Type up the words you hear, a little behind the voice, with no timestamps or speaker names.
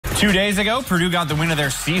2 days ago, Purdue got the win of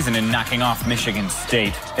their season in knocking off Michigan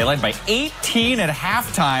State. They led by 18 at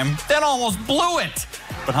halftime, then almost blew it,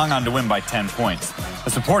 but hung on to win by 10 points.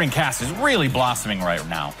 The supporting cast is really blossoming right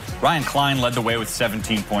now. Ryan Klein led the way with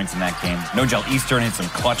 17 points in that game. Nogel Eastern hit some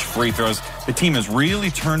clutch free throws. The team has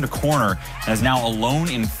really turned a corner and is now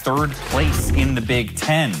alone in third place in the Big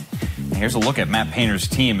Ten. And here's a look at Matt Painter's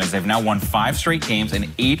team as they've now won 5 straight games and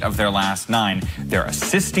 8 of their last 9. They're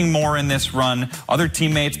assisting more in this run. Other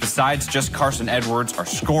teammates besides just Carson Edwards are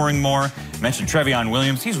scoring more. I mentioned Trevion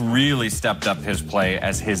Williams. He's really stepped up his play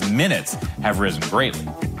as his minutes have risen greatly.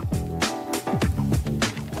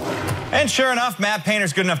 And sure enough, Matt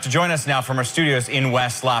Painter's good enough to join us now from our studios in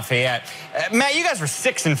West Lafayette. Matt, you guys were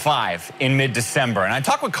 6-5 in mid-December, and I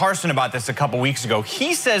talked with Carson about this a couple weeks ago.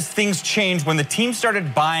 He says things changed when the team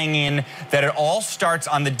started buying in that it all starts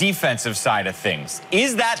on the defensive side of things.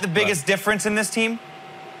 Is that the biggest difference in this team?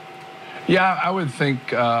 Yeah, I would think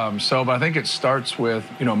so, but I think it starts with,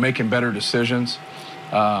 making better decisions,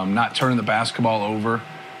 not turning the basketball over.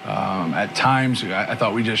 At times, I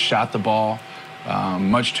thought we just shot the ball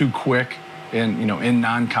much too quick in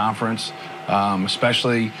non-conference,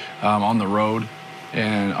 especially on the road.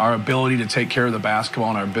 And our ability to take care of the basketball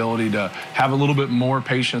and our ability to have a little bit more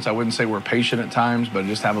patience, I wouldn't say we're patient at times, but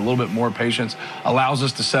just have a little bit more patience, allows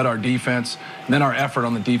us to set our defense. And then our effort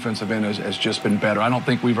on the defensive end has just been better. I don't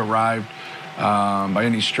think we've arrived by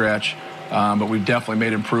any stretch, but we've definitely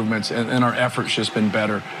made improvements, and our effort's just been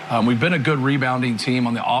better. We've been a good rebounding team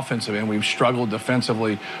on the offensive end. We've struggled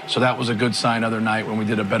defensively, so that was a good sign other night when we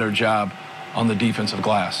did a better job on the defensive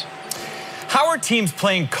glass. How are teams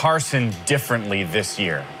playing Carson differently this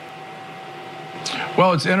year?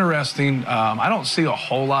 Well, it's interesting. I don't see a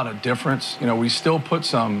whole lot of difference. We still put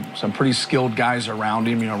some pretty skilled guys around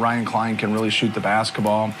him. Ryan Klein can really shoot the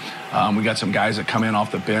basketball. We got some guys that come in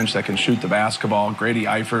off the bench that can shoot the basketball. Grady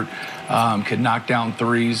Eifert can knock down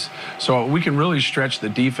threes. So we can really stretch the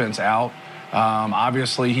defense out.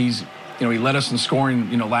 Obviously, he led us in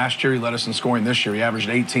scoring, last year. He led us in scoring this year. He averaged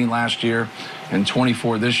 18 last year and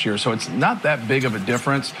 24 this year. So it's not that big of a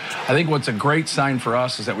difference. I think what's a great sign for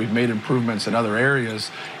us is that we've made improvements in other areas,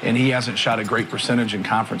 and he hasn't shot a great percentage in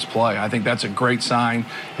conference play. I think that's a great sign.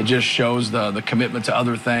 It just shows the commitment to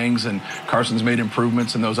other things, and Carson's made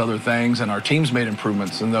improvements in those other things, and our team's made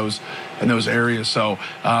improvements in those areas. So,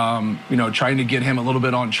 trying to get him a little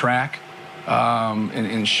bit on track,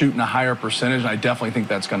 and shooting a higher percentage, I definitely think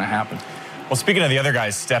that's going to happen. Well, speaking of the other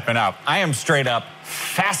guys stepping up, I am straight up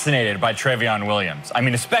fascinated by Trevion Williams. I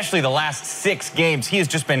mean, especially the last 6 games, he has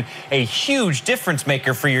just been a huge difference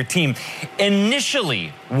maker for your team.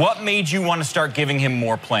 Initially, what made you want to start giving him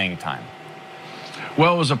more playing time?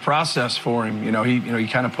 Well, it was a process for him. He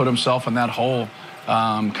kind of put himself in that hole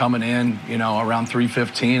coming in, around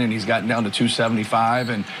 315, and he's gotten down to 275,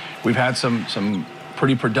 and we've had some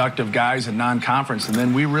pretty productive guys in non-conference, and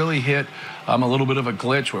then we really hit a little bit of a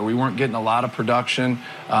glitch where we weren't getting a lot of production,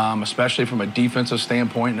 especially from a defensive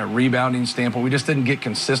standpoint and a rebounding standpoint. We just didn't get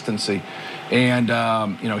consistency, and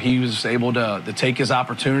he was able to take his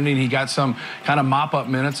opportunity, and he got some kind of mop-up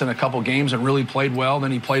minutes in a couple games and really played well.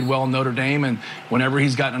 Then he played well in Notre Dame, and whenever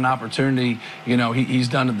he's gotten an opportunity, he's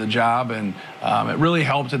done the job, and it really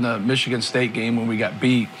helped in the Michigan State game when we got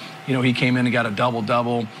beat. He came in and got a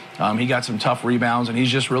double-double. He got some tough rebounds, and he's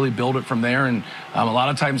just really built it from there. And a lot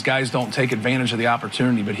of times guys don't take advantage of the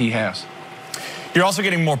opportunity, but he has. You're also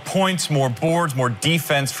getting more points, more boards, more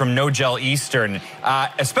defense from Nogel Eastern,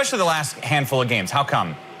 especially the last handful of games. How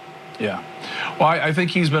come? Yeah. Well, I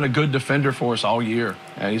think he's been a good defender for us all year.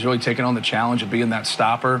 And he's really taken on the challenge of being that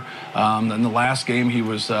stopper. In the last game, he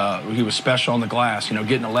was special on the glass,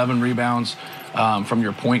 getting 11 rebounds from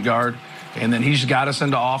your point guard. And then he's got us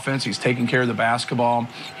into offense. He's taking care of the basketball.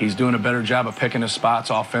 He's doing a better job of picking his spots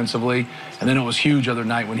offensively. And then it was huge other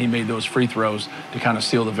night when he made those free throws to kind of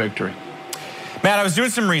seal the victory. Matt, I was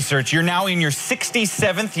doing some research. You're now in your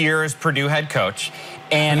 67th year as Purdue head coach,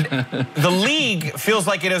 and the league feels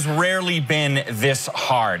like it has rarely been this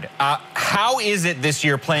hard. How is it this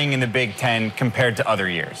year playing in the Big Ten compared to other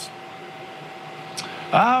years?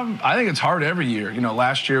 I think it's hard every year.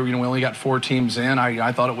 Last year, we only got 4 teams in.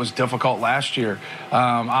 I thought it was difficult last year.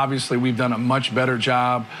 Obviously, we've done a much better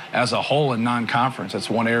job as a whole in non-conference. That's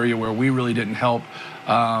one area where we really didn't help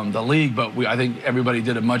the league, but I think everybody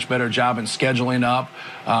did a much better job in scheduling up.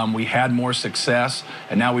 We had more success,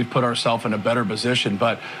 and now we've put ourselves in a better position.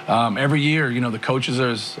 But every year, the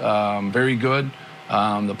coaches are very good.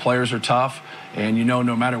 The players are tough, and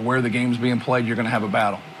no matter where the game's being played, you're going to have a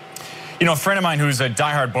battle. You know, a friend of mine who's a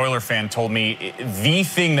diehard Boiler fan told me the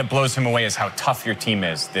thing that blows him away is how tough your team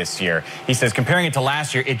is this year. He says, comparing it to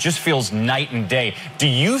last year, it just feels night and day. Do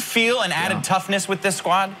you feel an added toughness with this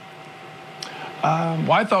squad?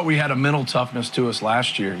 Well, I thought we had a mental toughness to us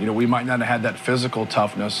last year. You know, we might not have had that physical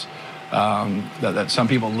toughness that some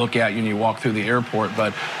people look at you when you walk through the airport,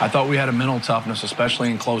 but I thought we had a mental toughness,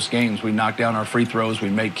 especially in close games. We knocked down our free throws, we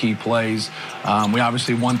make key plays. We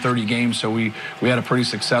obviously won 30 games, so we had a pretty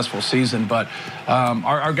successful season, but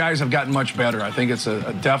our guys have gotten much better. I think it's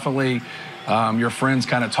definitely your friends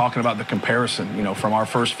kind of talking about the comparison, you know, from our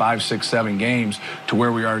first 5, 6, 7 games to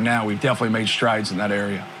where we are now. We've definitely made strides in that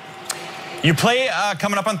area. You play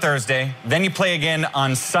coming up on Thursday, then you play again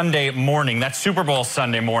on Sunday morning. That's Super Bowl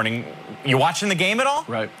Sunday morning. You watching the game at all?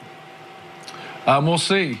 Right. We'll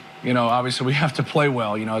see. You know, obviously we have to play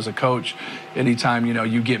well. You know, as a coach, anytime, you know,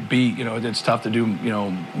 you get beat, you know, it's tough to do, you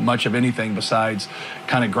know, much of anything besides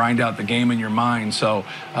kind of grind out the game in your mind. So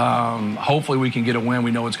hopefully we can get a win. We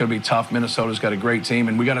know it's going to be tough. Minnesota's got a great team,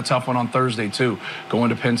 and we got a tough one on Thursday too. Going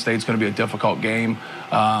to Penn State's going to be a difficult game.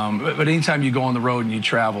 But anytime you go on the road and you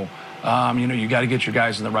travel, you know, you got to get your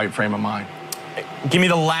guys in the right frame of mind. Give me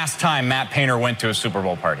the last time Matt Painter went to a Super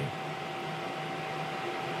Bowl party.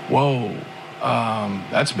 Whoa,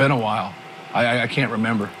 that's been a while. I can't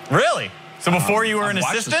remember. Really? So before you were an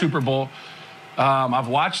assistant? I've watched the Super Bowl. I've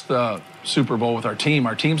watched the Super Bowl with our team.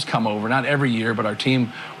 Our teams come over, not every year, but our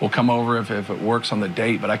team will come over if it works on the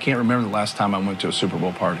date. But I can't remember the last time I went to a Super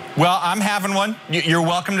Bowl party. Well, I'm having one. You're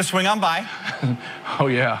welcome to swing on by. Oh,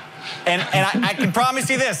 yeah. And I can promise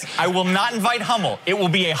you this. I will not invite Hummel. It will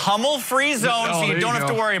be a Hummel-free zone, so you don't have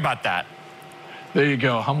to worry about that. There you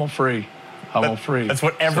go. Hummel-free. Hummel-free. That's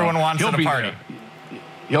what everyone wants at a party.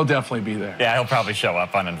 He'll definitely be there. Yeah, he'll probably show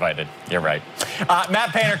up uninvited. You're right. Matt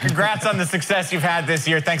Painter, congrats on the success you've had this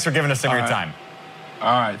year. Thanks for giving us some of your time.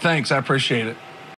 All right. Thanks. I appreciate it.